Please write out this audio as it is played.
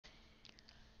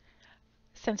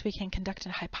since we can conduct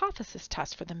a hypothesis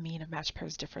test for the mean of matched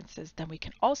pairs differences, then we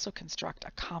can also construct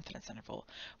a confidence interval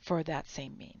for that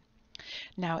same mean.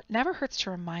 Now, it never hurts to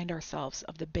remind ourselves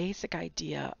of the basic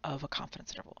idea of a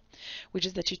confidence interval, which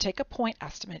is that you take a point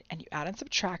estimate and you add and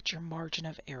subtract your margin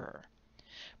of error.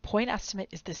 Point estimate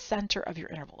is the center of your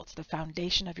interval. It's the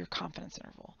foundation of your confidence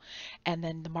interval. And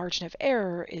then the margin of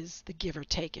error is the give or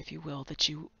take, if you will, that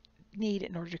you need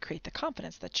in order to create the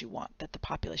confidence that you want, that the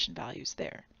population value is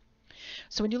there.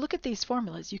 So when you look at these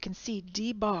formulas, you can see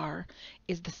D bar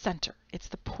is the center. It's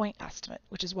the point estimate,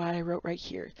 which is why I wrote right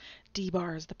here, D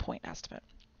bar is the point estimate.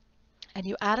 And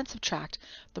you add and subtract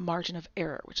the margin of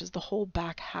error, which is the whole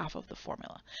back half of the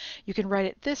formula. You can write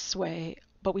it this way,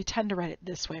 but we tend to write it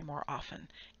this way more often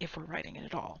if we're writing it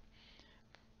at all.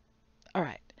 All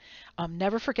right.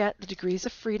 Never forget the degrees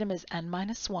of freedom is n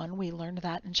minus 1. We learned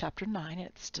that in chapter 9, and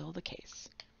it's still the case.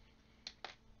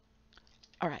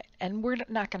 All right, and we're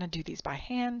not going to do these by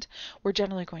hand. We're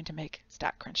generally going to make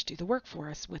StatCrunch do the work for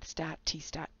us with stat,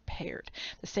 t-stat paired.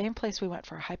 The same place we went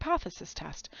for a hypothesis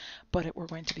test, but we're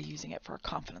going to be using it for a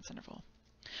confidence interval.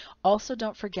 Also,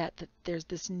 don't forget that there's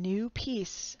this new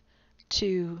piece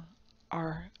to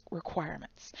our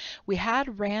requirements. We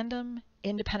had random,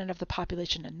 independent of the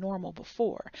population and normal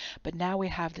before, but now we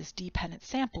have this dependent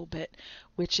sample bit,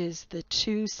 which is the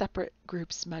two separate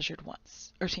groups measured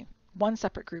once, or one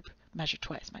separate group measured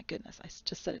twice. My goodness, I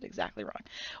just said it exactly wrong.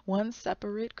 One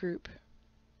separate group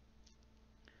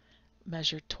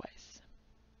measured twice,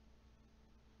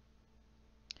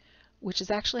 which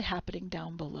is actually happening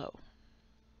down below.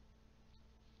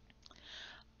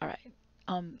 All right.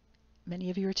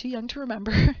 Many of you are too young to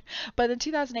remember, but in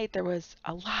 2008 there was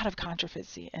a lot of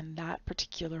controversy in that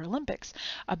particular Olympics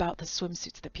about the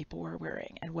swimsuits that people were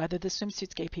wearing and whether the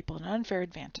swimsuits gave people an unfair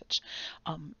advantage.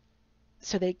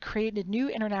 So they created new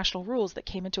international rules that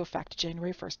came into effect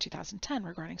January 1st, 2010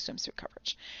 regarding swimsuit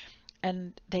coverage.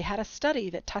 And they had a study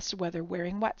that tested whether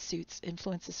wearing wetsuits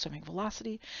influences swimming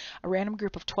velocity. A random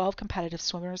group of 12 competitive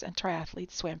swimmers and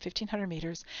triathletes swam 1,500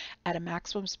 meters at a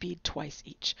maximum speed twice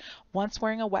each, once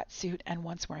wearing a wetsuit and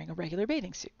once wearing a regular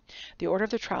bathing suit. The order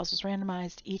of the trials was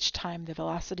randomized. Each time the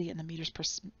velocity in the meters per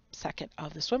second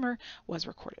of the swimmer was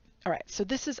recorded. All right, so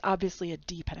this is obviously a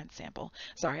dependent sample.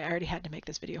 Sorry, I already had to make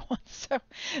this video once. So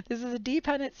this is a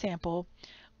dependent sample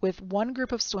with one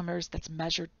group of swimmers that's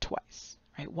measured twice.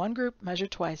 Right, one group measured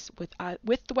twice with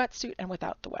the wetsuit and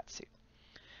without the wetsuit.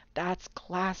 That's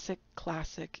classic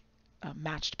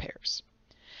matched pairs.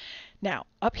 Now,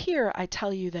 up here, I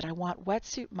tell you that I want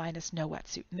wetsuit minus no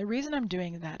wetsuit. And the reason I'm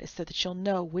doing that is so that you'll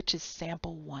know which is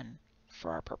sample 1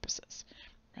 for our purposes,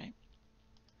 right?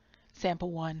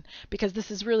 Sample 1, because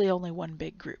this is really only one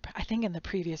big group. I think in the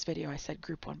previous video I said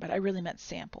group 1, but I really meant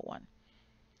sample 1.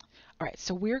 All right,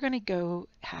 so we're going to go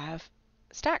have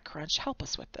StatCrunch help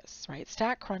us with this, right?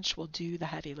 StatCrunch will do the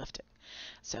heavy lifting.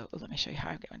 So let me show you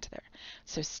how I go into there.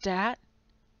 So stat,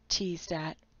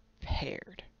 t-stat,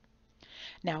 paired.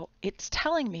 Now it's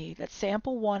telling me that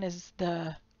sample 1 is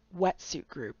the wetsuit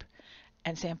group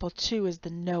and sample 2 is the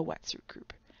no wetsuit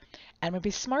group. And I'm going to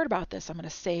be smart about this. I'm going to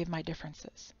save my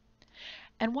differences.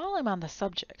 And while I'm on the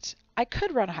subject, I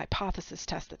could run a hypothesis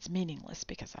test that's meaningless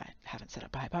because I haven't set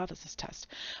up a hypothesis test.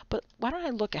 But why don't I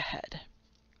look ahead?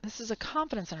 This is a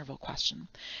confidence interval question,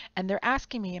 and they're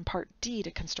asking me in part D to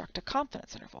construct a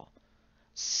confidence interval.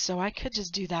 So I could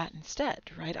just do that instead,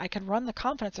 right? I could run the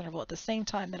confidence interval at the same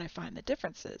time that I find the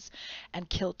differences and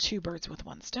kill two birds with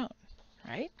one stone,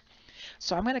 right?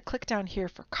 So I'm going to click down here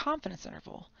for confidence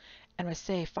interval, and I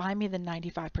say find me the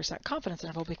 95% confidence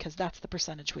interval because that's the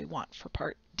percentage we want for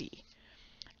part D.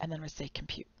 And then we say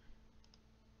compute.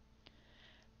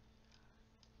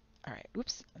 All right,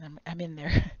 oops, I'm in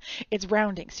there. It's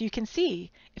rounding. So you can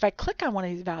see if I click on one of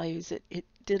these values, it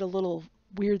did a little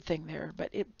weird thing there, but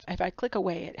if I click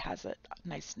away, it has it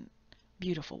nice and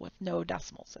beautiful with no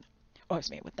decimals in it. Oh,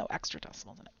 excuse me, with no extra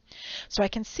decimals in it. So I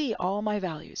can see all my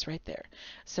values right there.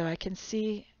 So I can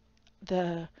see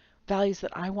the values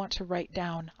that I want to write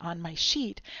down on my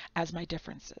sheet as my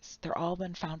differences. They're all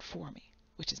been found for me,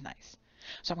 which is nice.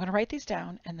 So I'm going to write these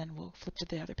down, and then we'll flip to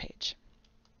the other page.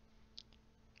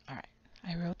 All right,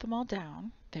 I wrote them all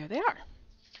down. There they are.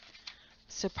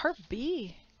 So part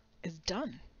B is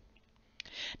done.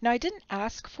 Now I didn't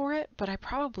ask for it, but I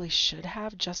probably should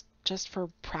have just for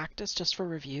practice, just for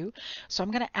review. So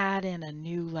I'm going to add in a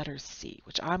new letter C,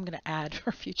 which I'm going to add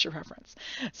for future reference.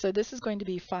 So this is going to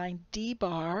be find D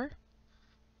bar,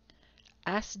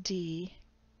 SD,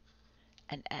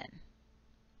 and N.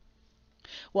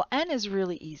 Well, N is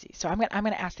really easy, so I'm going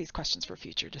to ask these questions for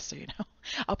future, just so you know.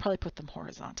 I'll probably put them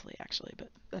horizontally, actually, but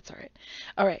that's all right.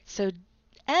 All right, so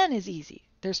N is easy.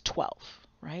 There's 12,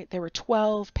 right? There were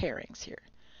 12 pairings here.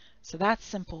 So that's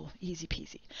simple, easy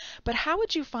peasy. But how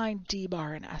would you find D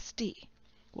bar and SD?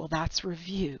 Well, that's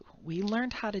review. We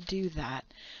learned how to do that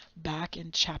back in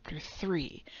chapter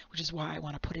 3, which is why I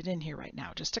want to put it in here right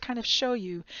now, just to kind of show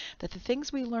you that the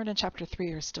things we learned in chapter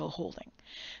 3 are still holding.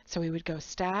 So we would go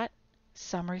stat,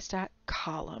 summary stat,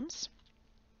 columns.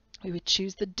 We would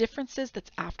choose the differences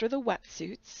that's after the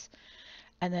wetsuits.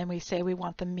 And then we say we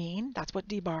want the mean, that's what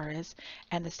D bar is,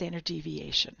 and the standard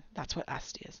deviation, that's what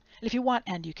SD is. And if you want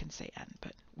N, you can say N,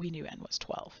 but we knew N was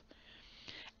 12.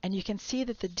 And you can see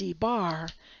that the D bar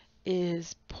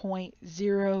is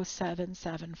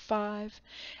 0.0775,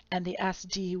 and the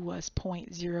SD was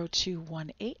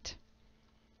 0.0218.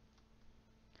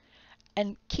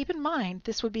 And keep in mind,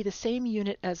 this would be the same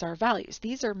unit as our values.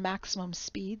 These are maximum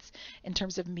speeds in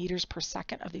terms of meters per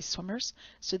second of these swimmers.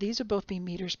 So these would both be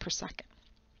meters per second.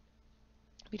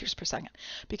 Meters per second,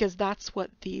 because that's what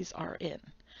these are in.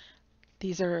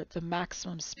 These are the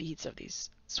maximum speeds of these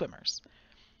swimmers.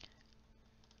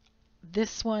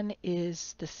 This one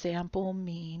is the sample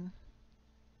mean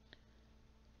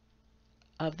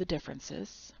of the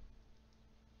differences.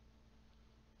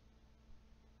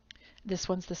 This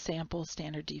one's the sample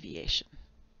standard deviation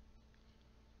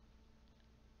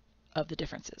of the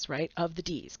differences, right? Of the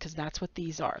D's, because that's what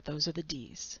these are. Those are the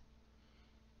D's.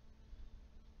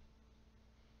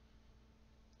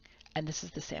 And this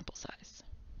is the sample size.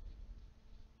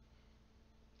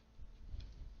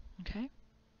 Okay?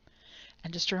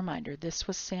 And just a reminder, this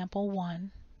was sample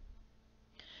 1.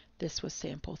 This was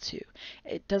sample 2.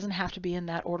 It doesn't have to be in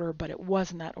that order, but it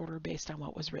was in that order based on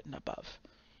what was written above.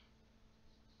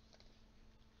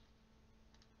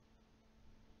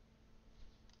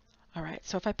 All right,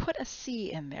 so if I put a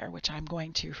C in there, which I'm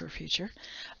going to for future,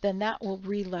 then that will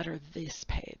re-letter this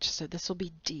page. So this will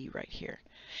be D right here.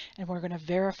 And we're going to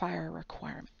verify our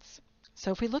requirements.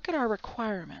 So if we look at our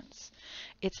requirements,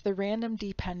 it's the random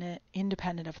dependent,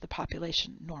 independent of the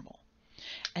population normal.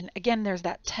 And again, there's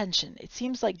that tension. It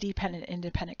seems like dependent and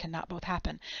independent cannot both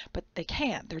happen, but they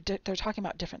can. They're talking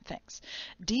about different things.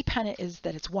 Dependent is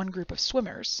that it's one group of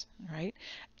swimmers, right?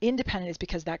 Independent is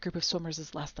because that group of swimmers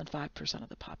is less than 5% of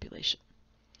the population.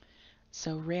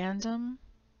 So random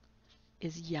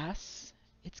is yes,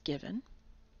 it's given.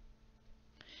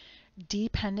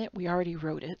 Dependent, we already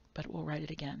wrote it, but we'll write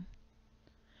it again.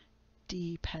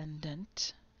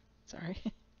 Dependent, sorry.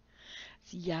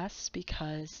 Yes,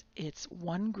 because it's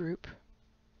one group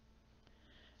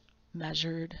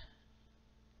measured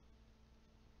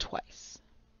twice,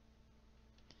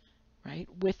 right?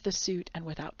 With the suit and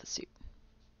without the suit.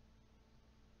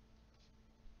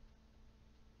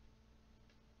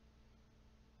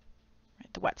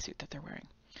 Right? The wetsuit that they're wearing.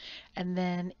 And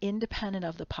then independent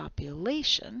of the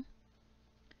population,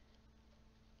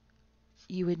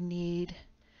 you would need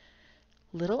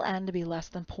little n to be less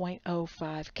than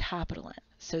 0.05 capital N.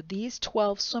 So these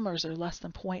 12 swimmers are less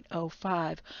than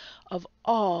 0.05 of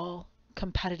all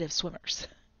competitive swimmers.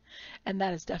 And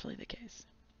that is definitely the case.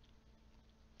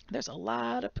 There's a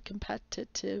lot of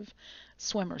competitive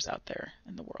swimmers out there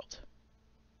in the world.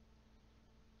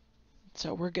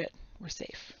 So we're good. We're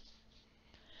safe.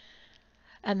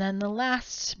 And then the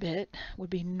last bit would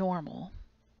be normal.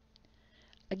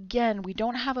 Again, we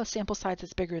don't have a sample size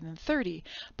that's bigger than 30,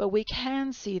 but we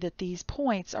can see that these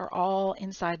points are all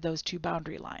inside those two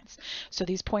boundary lines. So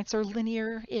these points are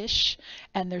linear-ish,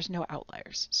 and there's no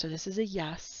outliers. So this is a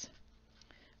yes,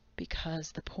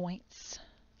 because the points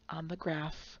on the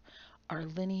graph are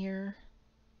linear,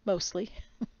 mostly,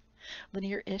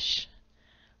 linear-ish,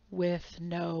 with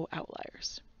no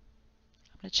outliers.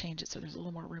 I'm going to change it so there's a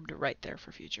little more room to write there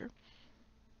for future.